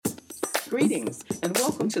Greetings and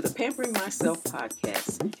welcome to the Pampering Myself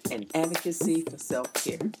podcast, an advocacy for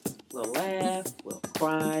self-care. We'll laugh, we'll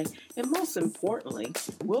cry, and most importantly,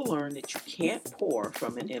 we'll learn that you can't pour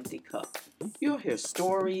from an empty cup. You'll hear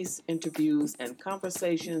stories, interviews, and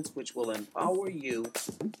conversations which will empower you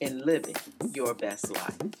in living your best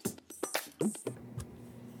life.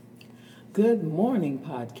 Good morning,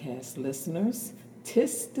 podcast listeners.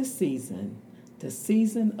 'Tis the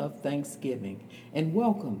season of Thanksgiving, and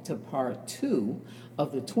welcome to part 2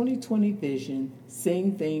 of the 2020 Vision,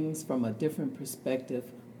 Seeing Things from a Different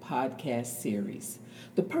Perspective podcast series.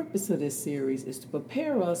 The purpose of this series is to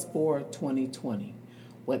prepare us for 2020.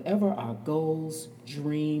 Whatever our goals,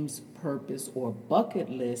 dreams, purpose, or bucket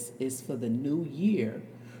list is for the new year,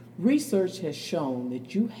 research has shown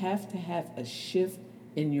that you have to have a shift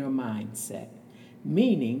in your mindset,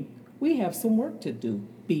 meaning we have some work to do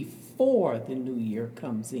before the new year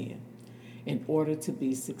comes in order to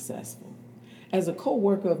be successful. As a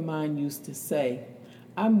co-worker of mine used to say,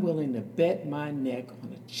 I'm willing to bet my neck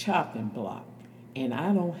on a chopping block, and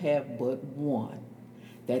I don't have but one,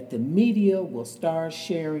 that the media will start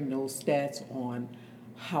sharing those stats on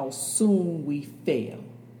how soon we fail,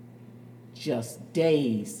 just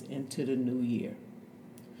days into the new year.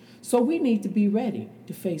 So we need to be ready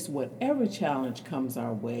to face whatever challenge comes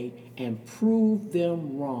our way and prove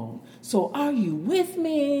them wrong. So are you with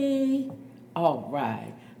me? All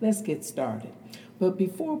right, let's get started. But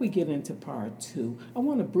before we get into part 2, I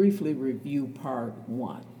want to briefly review part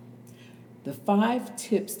 1. The 5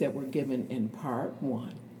 tips that were given in part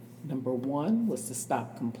 1. Number 1 was to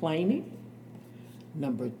stop complaining.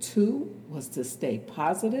 Number 2 was to stay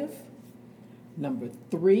positive. Number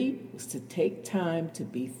 3 was to take time to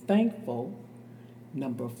be thankful.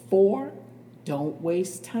 Number 4, don't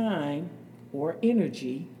waste time or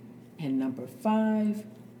energy. And number 5,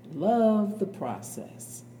 love the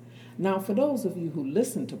process. Now, for those of you who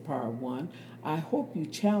listened to part 1, I hope you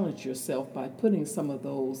challenge yourself by putting some of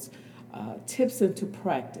those tips into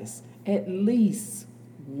practice, at least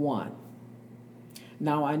one.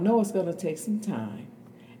 Now, I know it's going to take some time,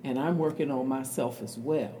 and I'm working on myself as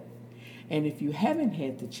well. And if you haven't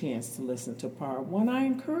had the chance to listen to part 1, I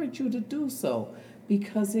encourage you to do so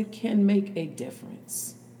because it can make a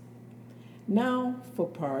difference. Now for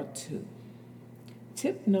part 2.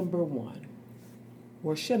 Tip number 1,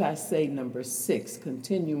 or should I say number 6,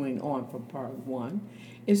 continuing on from part 1,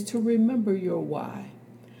 is to remember your why.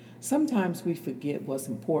 Sometimes we forget what's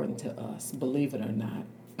important to us, believe it or not.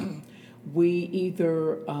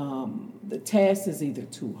 The task is either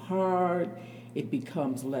too hard, it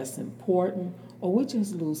becomes less important, or we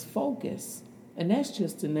just lose focus. And that's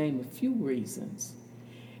just to name a few reasons.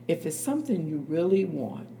 If it's something you really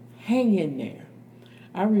want, hang in there.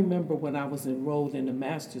 I remember when I was enrolled in the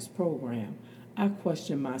master's program, I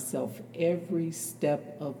questioned myself every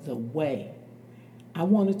step of the way. I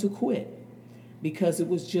wanted to quit because it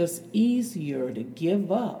was just easier to give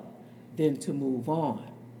up than to move on.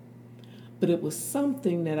 But it was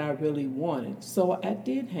something that I really wanted, so I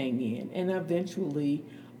did hang in and eventually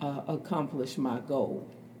accomplished my goal.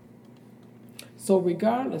 So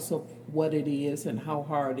regardless of what it is and how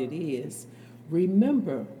hard it is,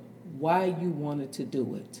 remember why you wanted to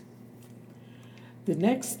do it. The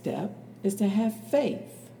next step is to have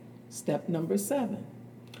faith. Step number 7.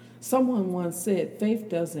 Someone once said, faith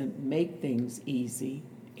doesn't make things easy,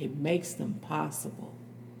 it makes them possible.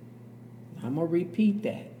 I'm going to repeat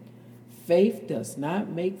that. Faith does not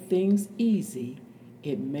make things easy,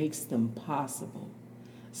 it makes them possible.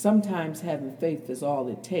 Sometimes having faith is all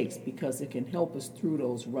it takes because it can help us through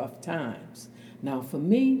those rough times. Now for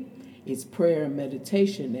me, it's prayer and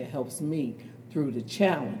meditation that helps me through the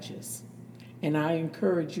challenges. And I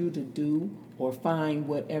encourage you to do or find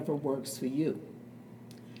whatever works for you.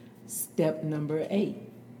 Step number 8,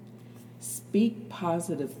 speak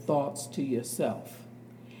positive thoughts to yourself.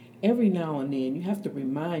 Every now and then, you have to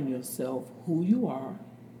remind yourself who you are,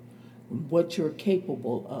 what you're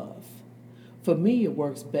capable of. For me, it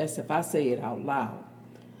works best if I say it out loud.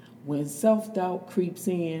 When self-doubt creeps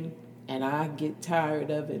in and I get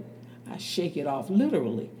tired of it, I shake it off.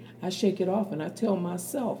 Literally, I shake it off and I tell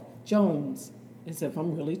myself, Jones, as if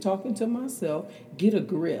I'm really talking to myself, get a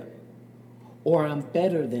grip, or I'm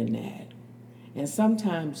better than that. And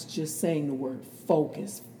sometimes just saying the word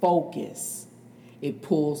focus, it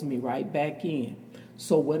pulls me right back in.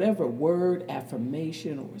 So whatever word,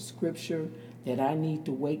 affirmation, or scripture that I need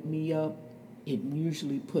to wake me up, it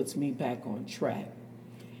usually puts me back on track.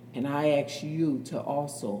 And I ask you to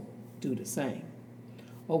also do the same.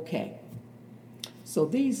 Okay, so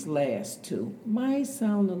these last 2 might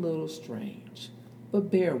sound a little strange,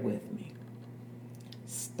 but bear with me.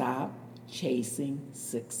 Stop chasing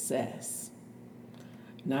success.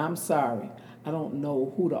 Now, I'm sorry, I don't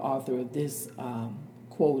know who the author of this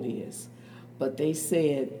quote is, but they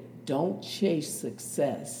said, don't chase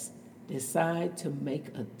success. Decide to make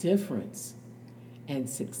a difference, and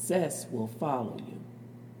success will follow you.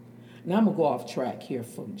 Now, I'm going to go off track here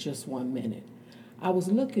for just 1 minute. I was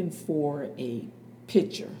looking for a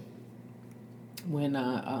picture when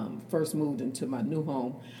I first moved into my new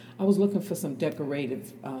home. I was looking for some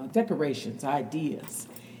decorations, ideas.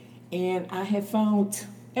 And I had found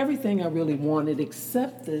everything I really wanted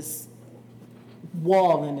except this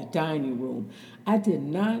wall in the dining room. I did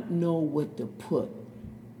not know what to put.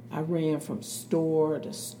 I ran from store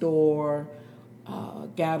to store,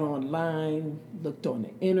 got online, looked on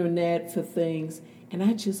the internet for things, and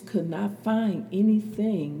I just could not find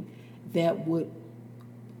anything that would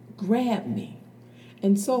grab me.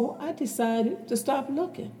 And so I decided to stop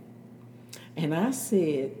looking. And I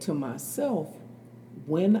said to myself,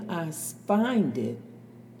 when I find it,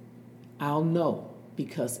 I'll know,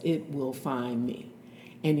 because it will find me.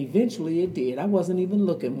 And eventually it did. I wasn't even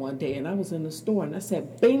looking one day, and I was in the store, and I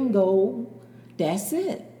said, bingo, that's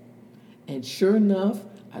it. And sure enough,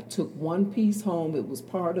 I took one piece home. It was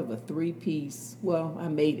part of a 3-piece. Well, I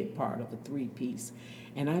made it part of a 3-piece.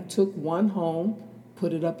 And I took one home,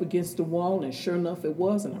 put it up against the wall, and sure enough it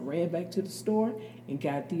was, and I ran back to the store and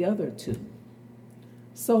got the other 2.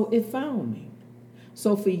 So it found me.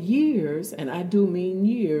 So for years, and I do mean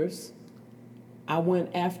years, I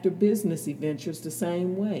went after business ventures the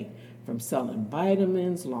same way, from selling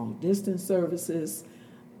vitamins, long-distance services,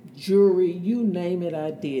 jewelry, you name it,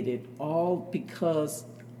 I did it, all because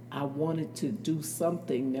I wanted to do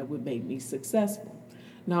something that would make me successful.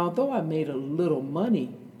 Now, although I made a little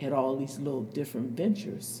money at all these little different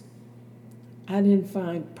ventures, I didn't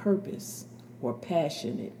find purpose or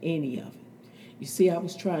passion in any of it. You see, I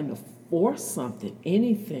was trying to force something,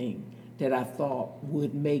 anything that I thought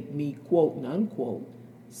would make me, quote and unquote,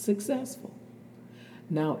 successful.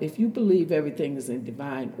 Now, if you believe everything is in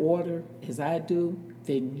divine order, as I do,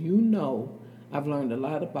 then you know I've learned a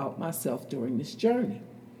lot about myself during this journey.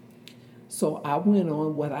 So I went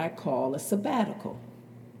on what I call a sabbatical.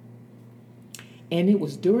 And it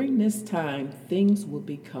was during this time things would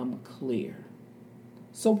become clear.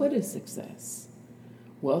 So what is success?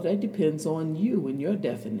 Well, that depends on you and your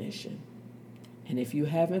definition. And if you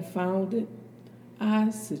haven't found it, I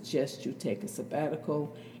suggest you take a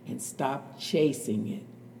sabbatical and stop chasing it,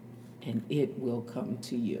 and it will come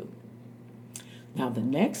to you. Now, the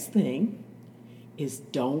next thing is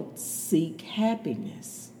don't seek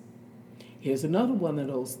happiness. Here's another one of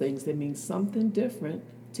those things that means something different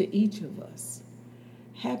to each of us.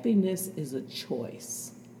 Happiness is a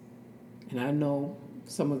choice. And I know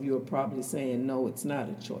some of you are probably saying, no, it's not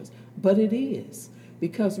a choice. But it is.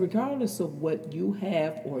 Because regardless of what you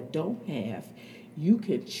have or don't have, you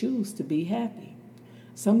can choose to be happy.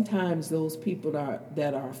 Sometimes those people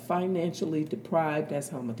that are financially deprived, that's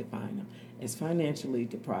how I'm going to define them, as financially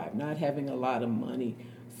deprived, not having a lot of money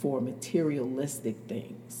for materialistic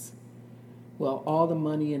things. Well, all the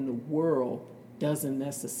money in the world doesn't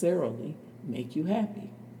necessarily make you happy.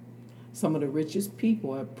 Some of the richest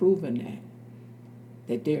people have proven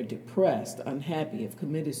that they're depressed, unhappy, have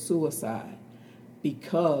committed suicide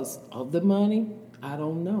because of the money. I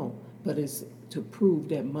don't know, but it's to prove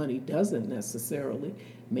that money doesn't necessarily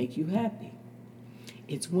make you happy.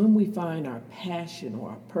 It's when we find our passion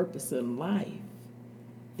or our purpose in life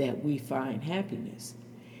that we find happiness.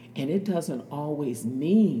 And it doesn't always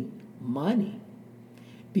mean money,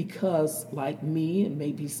 because like me and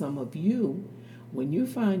maybe some of you, when you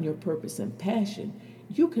find your purpose and passion,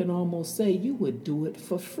 you can almost say you would do it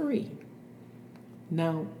for free.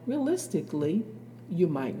 Now, realistically, you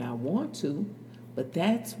might not want to, but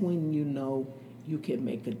that's when you know you can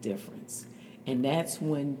make a difference. And that's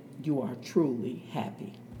when you are truly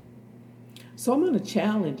happy. So I'm going to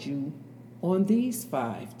challenge you on these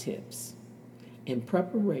 5 tips in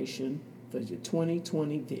preparation for your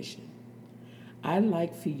 2020 vision. I'd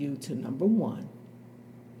like for you to, number 1,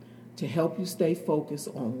 to help you stay focused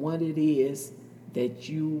on what it is that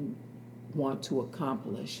you want to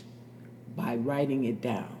accomplish by writing it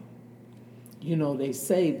down. You know, they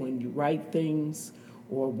say when you write things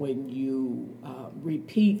or when you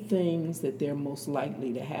repeat things that they're most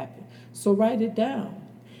likely to happen. So write it down.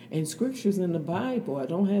 And scriptures in the Bible, I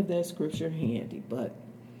don't have that scripture handy, but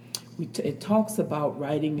it talks about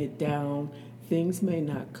writing it down. Things may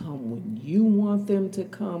not come when you want them to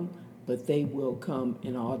come, but they will come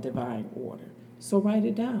in all divine order. So write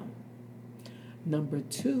it down. Number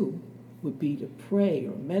 2 would be to pray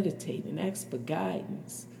or meditate and ask for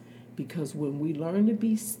guidance. Because when we learn to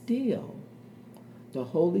be still The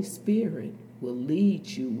Holy Spirit will lead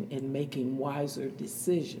you in making wiser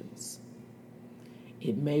decisions.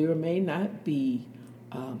 It may or may not be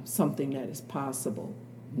something that is possible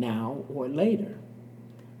now or later,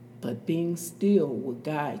 but being still will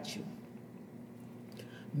guide you.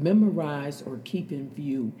 Memorize or keep in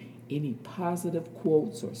view any positive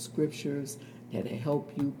quotes or scriptures that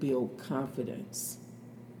help you build confidence.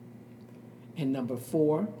 And number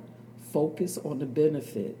 4, focus on the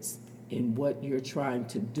benefits in what you're trying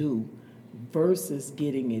to do versus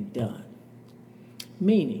getting it done.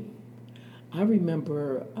 Meaning, I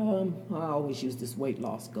remember, I always use this weight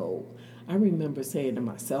loss goal. I remember saying to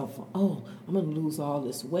myself, I'm going to lose all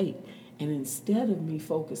this weight. And instead of me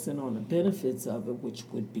focusing on the benefits of it, which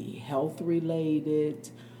would be health related,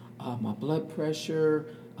 my blood pressure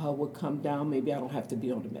would come down. Maybe I don't have to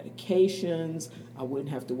be on the medications. I wouldn't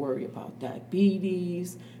have to worry about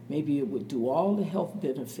diabetes. Maybe it would do all the health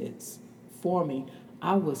benefits for me.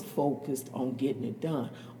 I was focused on getting it done.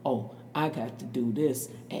 I got to do this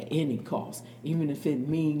at any cost, even if it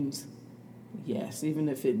means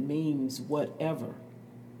whatever.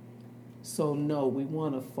 So no, we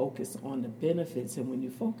want to focus on the benefits. And when you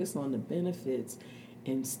focus on the benefits,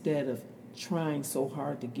 instead of trying so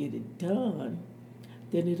hard to get it done,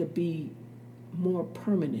 then it'll be more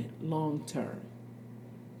permanent long term.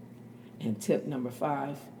 And tip number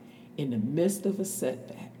 5, in the midst of a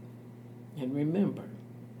setback, and remember,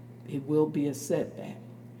 it will be a setback,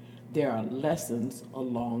 there are lessons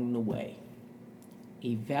along the way.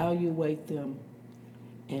 Evaluate them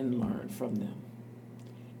and learn from them.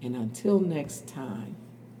 And until next time,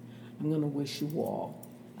 I'm going to wish you all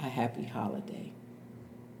a happy holiday.